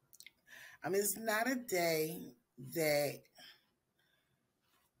mean, it's not a day that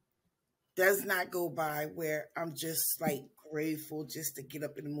does not go by where I'm just like grateful just to get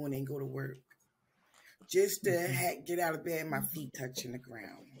up in the morning and go to work. Just to get out of bed and my feet touching the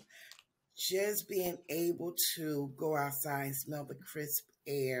ground. Just being able to go outside and smell the crisp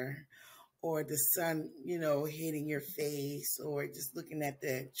air, or the sun, hitting your face, or just looking at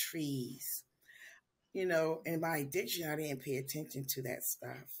the trees. In my addiction, I didn't pay attention to that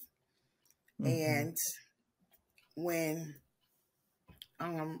stuff. And when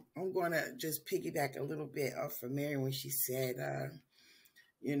I'm going to just piggyback a little bit off of Mary when she said,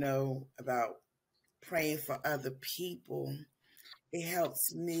 about praying for other people. It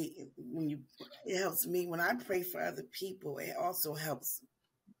helps me when I pray for other people. It also helps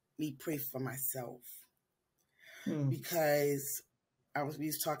me pray for myself, because we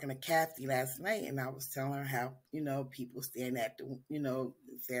was talking to Cathy last night, and I was telling her how people stand at the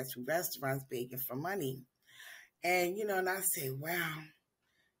fast food restaurants begging for money, and and I say, wow,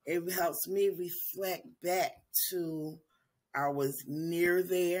 it helps me reflect back to I was near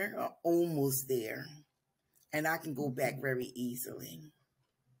there or almost there, and I can go back very easily.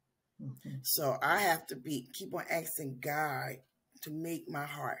 So I have to keep on asking God to make my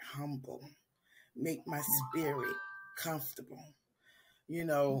heart humble, make my spirit comfortable,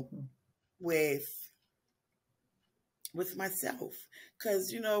 with myself.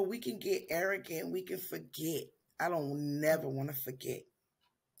 Because, we can get arrogant, we can forget. I don't never want to forget.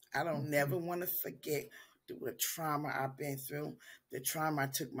 I don't never want to forget the trauma I've been through, the trauma I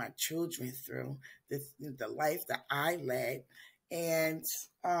took my children through, the life that I led. And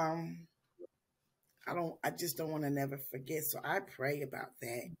I just don't want to never forget. So I pray about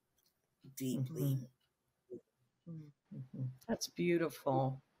that deeply. That's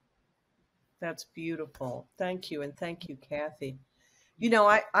beautiful. That's beautiful. Thank you. And thank you, Cathy.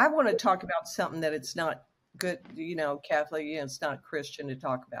 I want to talk about something that it's not good, Cathy, it's not Christian to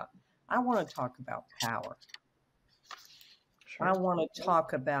talk about. I want to talk about power. Sure. I want to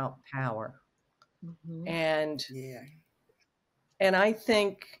talk about power. And I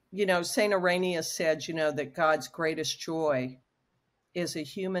think, St. Irenaeus said, that God's greatest joy is a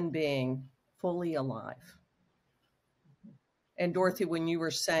human being fully alive. And Dorothy, when you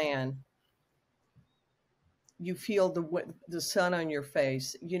were saying you feel the sun on your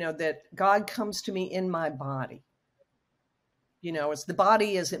face, that God comes to me in my body. It's the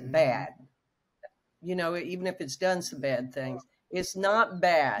body isn't bad. Even if it's done some bad things, it's not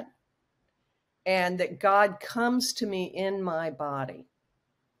bad. And that God comes to me in my body.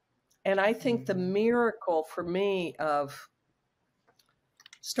 And I think the miracle for me of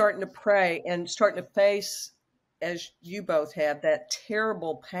starting to pray and starting to face, as you both have, that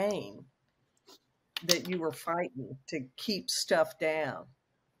terrible pain that you were fighting to keep stuff down,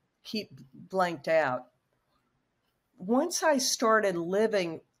 keep blanked out. Once I started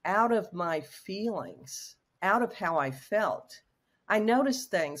living out of my feelings, out of how I felt, I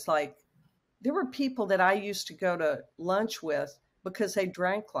noticed things like there were people that I used to go to lunch with because they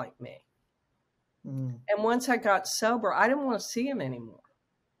drank like me. And once I got sober, I didn't want to see them anymore.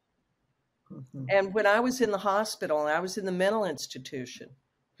 And when I was in the hospital and I was in the mental institution,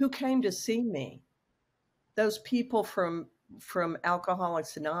 who came to see me? Those people from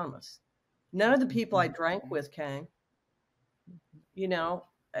Alcoholics Anonymous. None of the people I drank with came.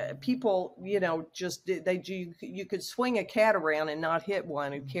 People, just you could swing a cat around and not hit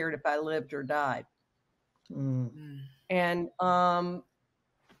one who cared if I lived or died. And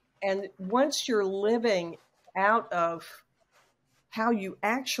once you're living out of how you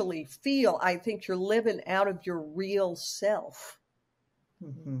actually feel, I think you're living out of your real self.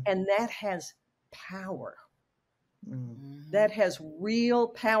 And that has power. That has real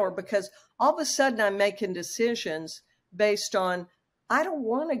power, because all of a sudden I'm making decisions based on, I don't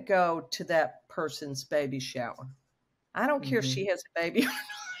want to go to that person's baby shower. I don't care if she has a baby or not.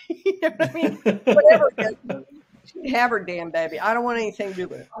 You know what I mean? Whatever it is, she'd have her damn baby. I don't want anything to do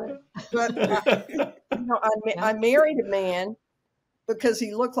with it. But I married a man because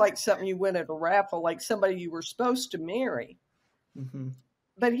he looked like something you win at a raffle, like somebody you were supposed to marry.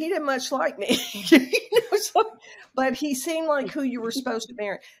 But he didn't much like me. But he seemed like who you were supposed to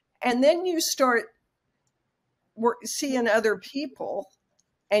marry. And then you start seeing other people,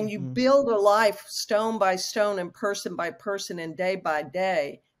 and you build a life stone by stone and person by person and day by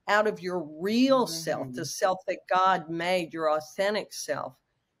day out of your real self, the self that God made, your authentic self.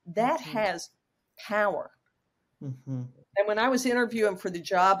 That has power. And when I was interviewing for the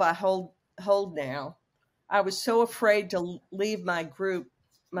job I hold now, I was so afraid to leave my group,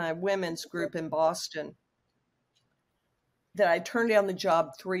 my women's group in Boston, that I turned down the job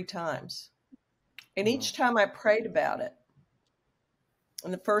 3 times. And each time I prayed about it.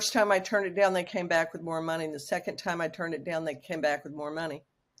 And the first time I turned it down, they came back with more money. And the second time I turned it down, they came back with more money.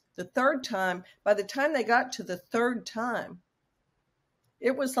 The third time, by the time they got to the third time,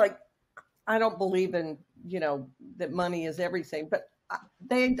 it was like, I don't believe in, that money is everything, but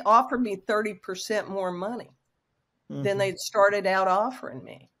they offered me 30% more money than they'd started out offering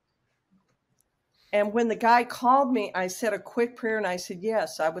me. And when the guy called me, I said a quick prayer and I said,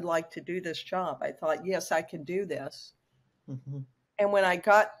 yes, I would like to do this job. I thought, yes, I can do this. Mm-hmm. And when I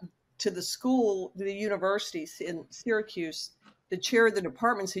got to the school, the university in Syracuse, the chair of the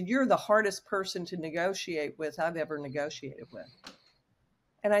department said, you're the hardest person to negotiate with I've ever negotiated with.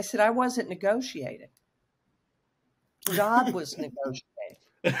 And I said, I wasn't negotiating. God was negotiating.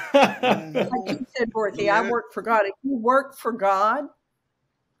 Like you said, Dorothy, I work for God. If you work for God,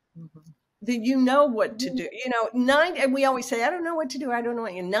 then you know what to do. And we always say, I don't know what to do. I don't know.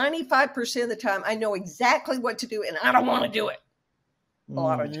 And 95% of the time, I know exactly what to do, and I don't want to do it. A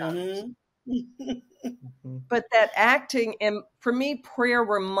lot of times. But that acting, and for me, prayer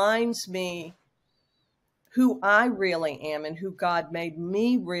reminds me who I really am and who God made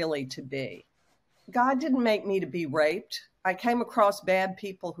me really to be. God didn't make me to be raped. I came across bad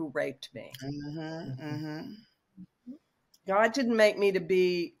people who raped me. God didn't make me to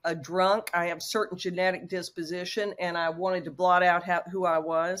be a drunk. I have certain genetic disposition, and I wanted to blot out who I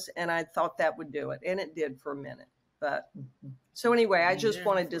was, and I thought that would do it, and it did for a minute. But so anyway, I just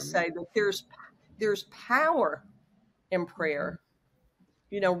wanted to say that there's power in prayer,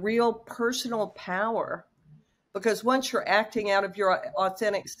 real personal power, because once you're acting out of your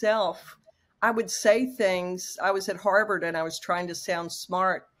authentic self, I would say things. I was at Harvard and I was trying to sound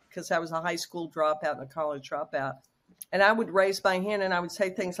smart because I was a high school dropout and a college dropout. And I would raise my hand and I would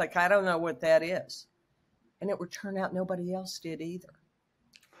say things like, I don't know what that is. And it would turn out nobody else did either.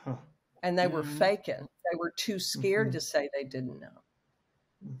 Huh. And they were faking. They were too scared to say they didn't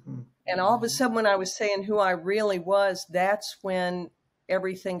know. And all of a sudden, when I was saying who I really was, that's when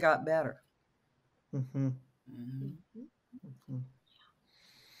everything got better.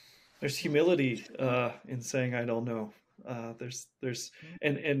 There's humility in saying I don't know.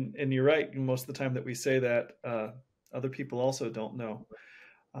 And you're right. Most of the time that we say that, other people also don't know.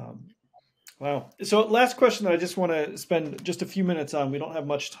 Wow. So last question that I just want to spend just a few minutes on, we don't have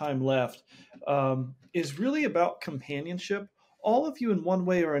much time left, is really about companionship. All of you in one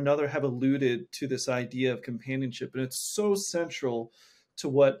way or another have alluded to this idea of companionship, and it's so central to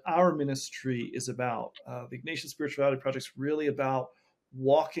what our ministry is about. The Ignatian Spirituality Project is really about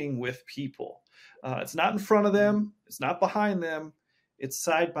walking with people. It's not in front of them. It's not behind them. It's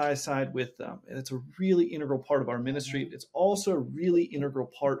side by side with them. And it's a really integral part of our ministry. It's also a really integral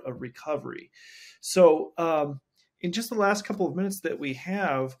part of recovery. So in just the last couple of minutes that we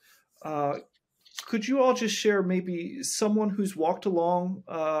have, could you all just share maybe someone who's walked along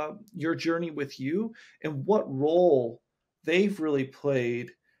your journey with you and what role they've really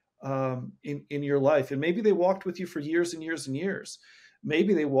played in your life? And maybe they walked with you for years and years and years.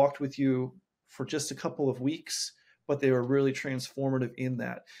 Maybe they walked with you for just a couple of weeks, but they were really transformative in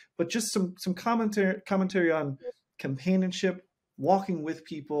that. But just some commentary on companionship, walking with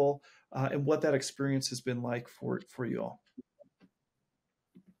people, and what that experience has been like for you all.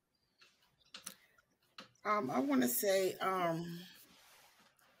 I want to say,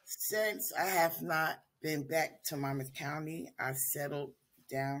 since I have not been back to Monmouth County, I settled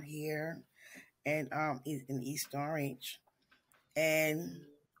down here and in East Orange. And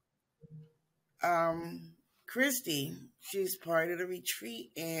Christy, she's part of the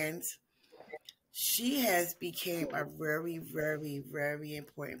retreat, and she has become a very, very, very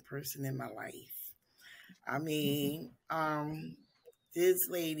important person in my life. I mean, this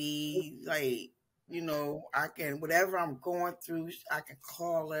lady, like, I can, whatever I'm going through, I can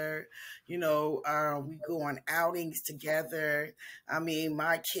call her, we go on outings together. I mean,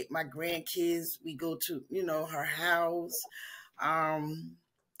 my grandkids, we go to, her house.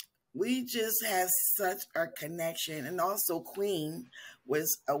 We just have such a connection. And also Queen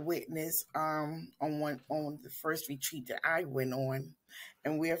was a witness on the first retreat that I went on.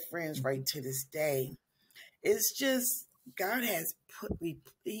 And we're friends right to this day. It's just, God has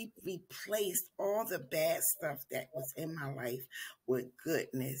he replaced all the bad stuff that was in my life with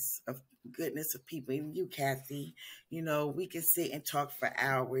goodness of people. Even you, Cathy, we can sit and talk for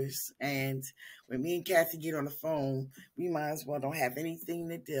hours. And when me and Cathy get on the phone, we might as well don't have anything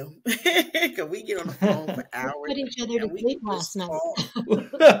to do because we get on the phone for hours. We put each other to sleep last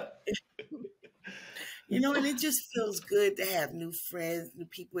night. And it just feels good to have new friends, new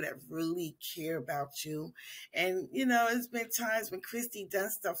people that really care about you. And, it's been times when Christy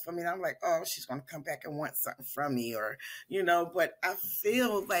does stuff for me, and I'm like, oh, she's going to come back and want something from me, or, but I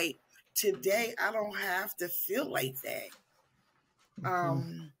feel like today I don't have to feel like that.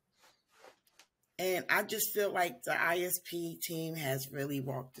 And I just feel like the ISP team has really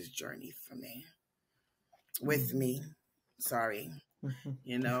walked this journey for me, with me. Sorry.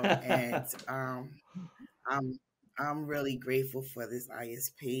 And I'm really grateful for this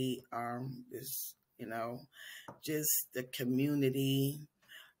ISP, this, just the community,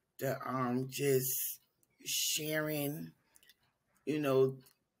 the just sharing,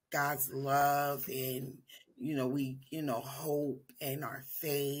 God's love, and we hope, and our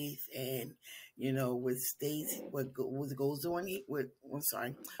faith, and what stays, what goes on here,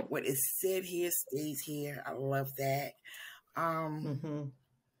 what is said here stays here. I love that.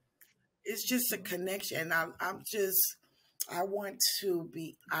 It's just a connection. I want to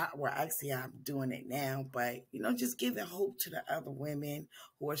be, actually I'm doing it now, but just giving hope to the other women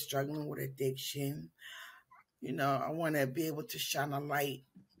who are struggling with addiction. I want to be able to shine a light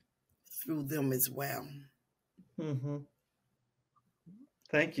through them as well.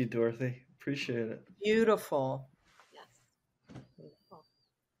 Thank you, Dorothy. Appreciate it. Beautiful. Yes. Beautiful.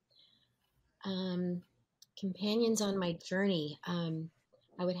 Companions on my journey.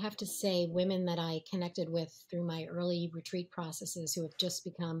 I would have to say women that I connected with through my early retreat processes who have just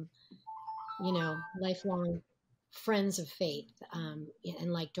become, lifelong friends of faith.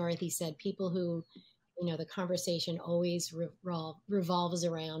 And like Dorothy said, people who, the conversation always revolves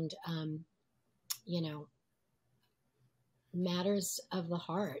around, matters of the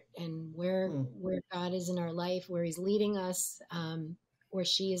heart, and where God is in our life, where he's leading us, where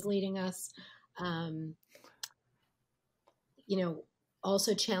she is leading us,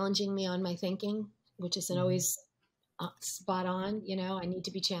 also challenging me on my thinking, which isn't always spot on. I need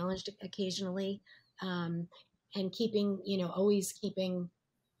to be challenged occasionally, and keeping, always keeping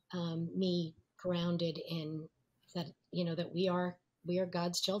me grounded in that, that we are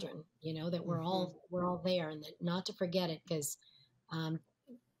God's children, that we're all there, and that not to forget it, because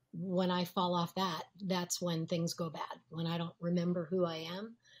when I fall off that's when things go bad. When I don't remember who I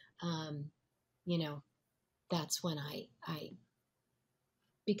am, that's when I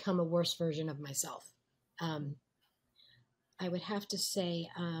become a worse version of myself. I would have to say,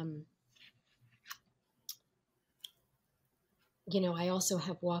 I also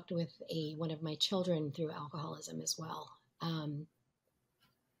have walked with one of my children through alcoholism as well. And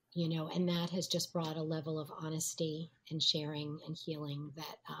that has just brought a level of honesty and sharing and healing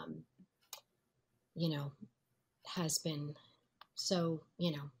that, has been so,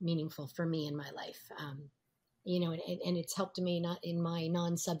 meaningful for me in my life. And it's helped me not in my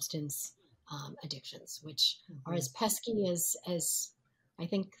non-substance addictions, which are as pesky as I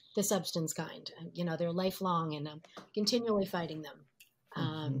think the substance kind. They're lifelong, and I'm continually fighting them.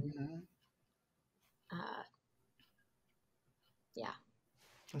 Yeah.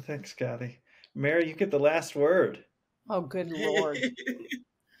 Well, thanks, Cathy. Mary, you get the last word. Oh, good Lord.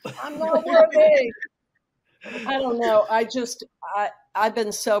 I'm not worthy. I don't know. I've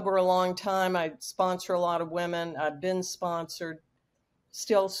been sober a long time. I sponsor a lot of women. I've been sponsored,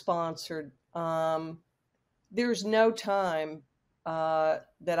 still sponsored. There's no time that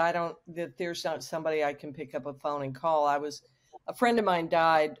there's not somebody I can pick up a phone and call. A friend of mine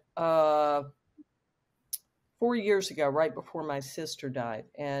died 4 years ago, right before my sister died.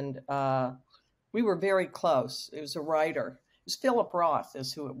 And we were very close. It was a writer. It was Philip Roth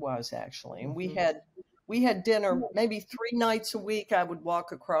is who it was, actually. And we had dinner maybe 3 nights a week. I would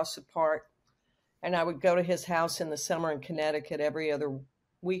walk across the park, and I would go to his house in the summer in Connecticut every other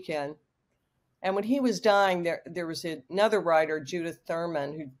weekend. And when he was dying, there was another writer, Judith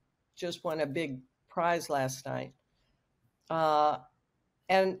Thurman, who just won a big prize last night.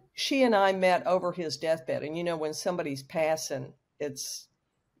 And she and I met over his deathbed. And, when somebody's passing, it's,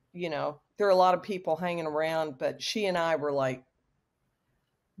 there are a lot of people hanging around, but she and I were like,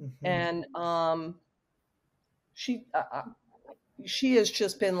 and she has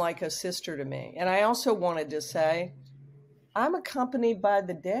just been like a sister to me. And I also wanted to say, I'm accompanied by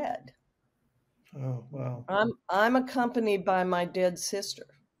the dead. Oh, wow. I'm accompanied by my dead sister.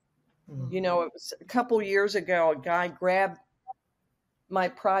 It was a couple years ago, a guy grabbed my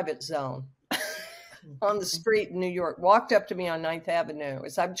private zone on the street in New York, walked up to me on 9th Avenue.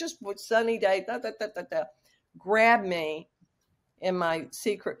 It's sunny day, grabbed me in my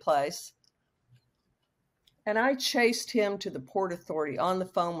secret place. And I chased him to the Port Authority on the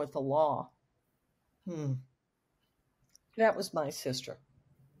phone with the law. That was my sister.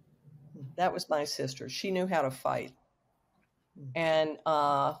 That was my sister. She knew how to fight. And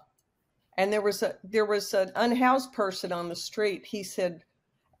there was an unhoused person on the street. He said,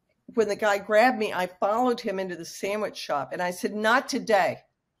 when the guy grabbed me, I followed him into the sandwich shop, and I said, not today.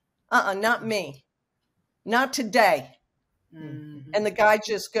 Not me. Not today. Mm-hmm. And the guy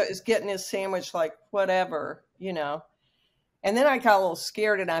just is getting his sandwich like, whatever, you know. And then I got a little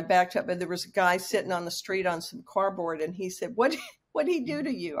scared, and I backed up, and there was a guy sitting on the street on some cardboard, and he said, what'd he do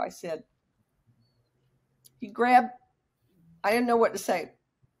to you? I said, he grabbed, I didn't know what to say.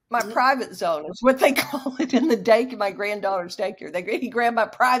 My private zone is what they call it in my granddaughter's daycare. He grabbed my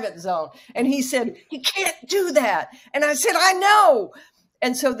private zone, and he said, you can't do that. And I said, I know.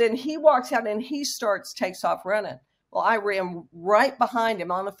 And so then he walks out and he takes off running. Well, I ran right behind him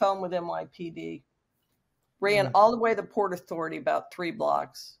on the phone with NYPD, ran all the way to the Port Authority, about 3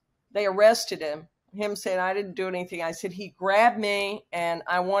 blocks. They arrested him saying I didn't do anything. I said, he grabbed me and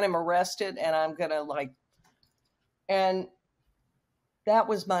I want him arrested, and I'm going to and that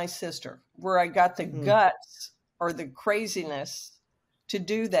was my sister, where I got the guts or the craziness to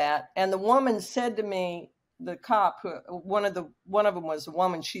do that. And the woman said to me, the cop, one of them was a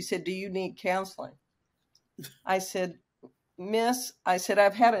woman, she said, do you need counseling? I said, Miss,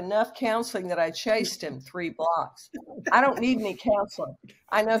 I've had enough counseling that I chased him 3 blocks. I don't need any counseling.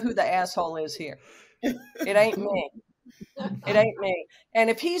 I know who the asshole is here. It ain't me. It ain't me. And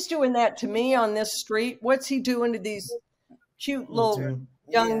if he's doing that to me on this street, what's he doing to these cute little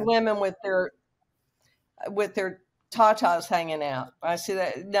young women with their tatas hanging out? I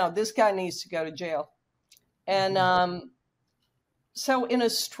said, no, this guy needs to go to jail. And so in a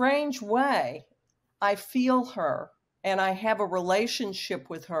strange way, I feel her, and I have a relationship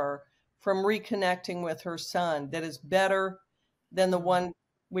with her from reconnecting with her son that is better than the one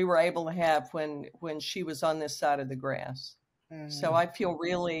we were able to have when she was on this side of the grass. So I feel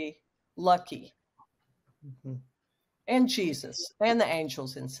really lucky. And Jesus and the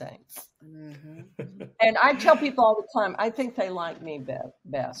angels and saints. And I tell people all the time, I think they like me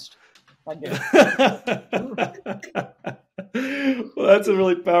best. I do. Well, that's a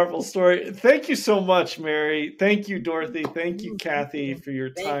really powerful story. Thank you so much, Mary. Thank you, Dorothy. Thank you, Cathy, for your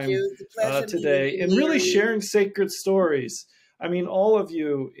time today and really sharing sacred stories. I mean, all of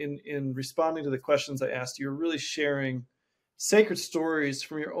you, in responding to the questions I asked, you're really sharing sacred stories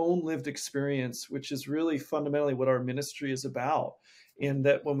from your own lived experience, which is really fundamentally what our ministry is about. And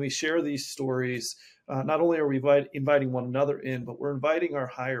that when we share these stories, not only are we inviting one another in, but we're inviting our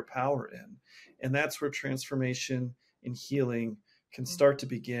higher power in. And that's where transformation and healing can start to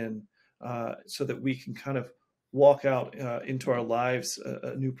begin, so that we can kind of walk out into our lives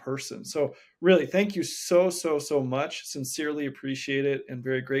a new person. So really, thank you so much. Sincerely appreciate it, and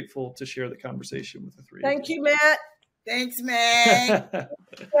very grateful to share the conversation with the three. Thank you, Matt. Thanks, Matt.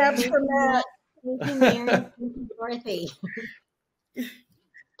 Thanks for Matt. Thank you, Mary. Thank you, Dorothy.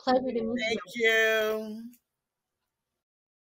 Pleasure to meet you. Thank you.